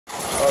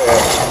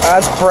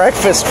That's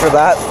breakfast for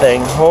that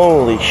thing.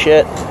 Holy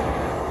shit.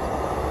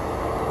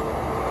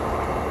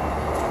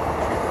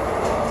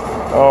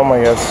 Oh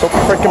my god, it's so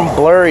freaking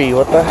blurry.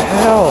 What the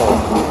hell?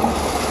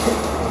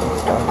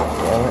 God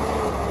damn it.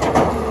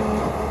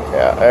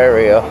 Yeah, there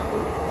we go.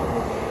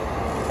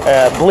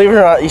 Believe it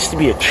or not, it used to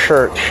be a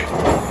church.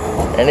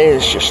 And it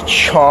is just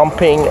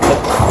chomping the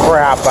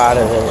crap out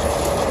of it.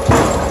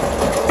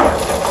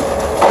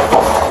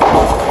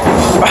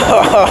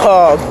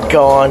 Oh,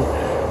 gone.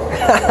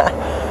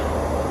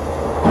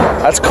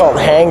 That's called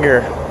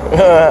hanger.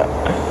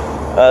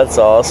 That's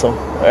awesome.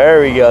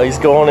 There we go. He's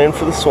going in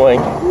for the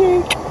swing.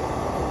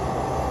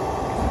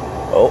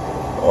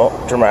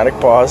 Oh, dramatic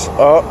pause.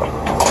 Oh,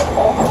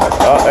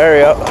 there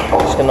we go.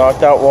 Just gonna knock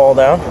that wall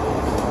down.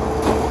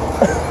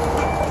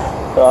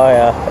 Oh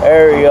yeah,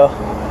 there we go.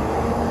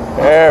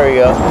 There we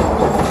go.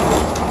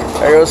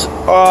 There goes.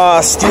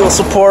 Oh, steel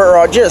support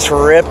rod, just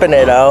ripping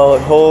it out.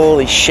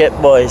 Holy shit,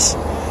 boys.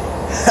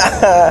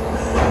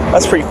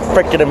 That's pretty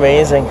freaking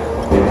amazing.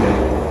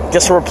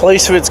 Guess the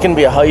replacement's gonna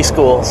be a high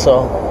school,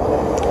 so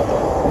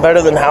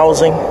better than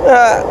housing.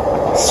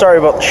 Sorry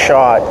about the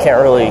shot. Can't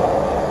really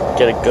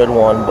get a good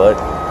one, but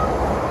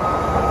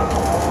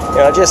you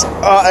know, just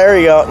there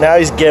you go. Now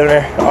he's giving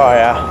her. Oh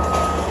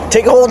yeah.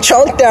 Take a whole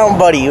chunk down,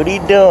 buddy. What are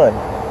you doing?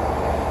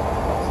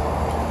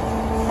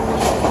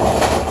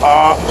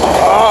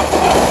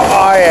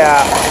 Oh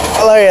yeah.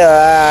 Look at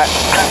that.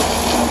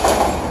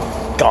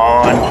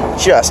 Gone.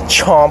 Just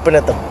chomping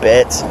at the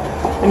bits.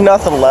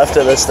 Nothing left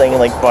of this thing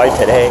like by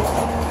today.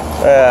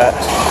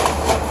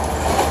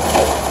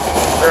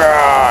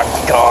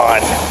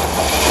 Gone.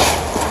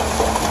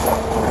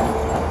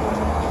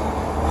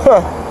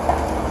 Huh.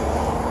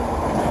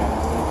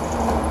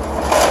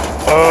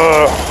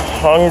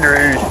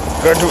 Hungry.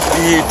 Good to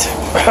eat.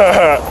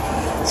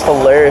 It's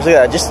hilarious. Look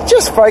at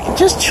that.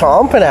 Just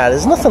chomping at it.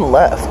 There's nothing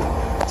left.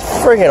 It's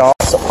friggin'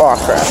 awesome. Oh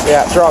crap.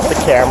 Yeah, drop the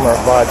camera,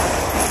 bud.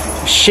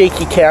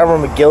 Shaky camera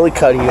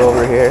McGillicuddy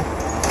over here.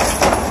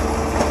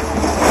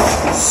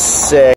 Sick.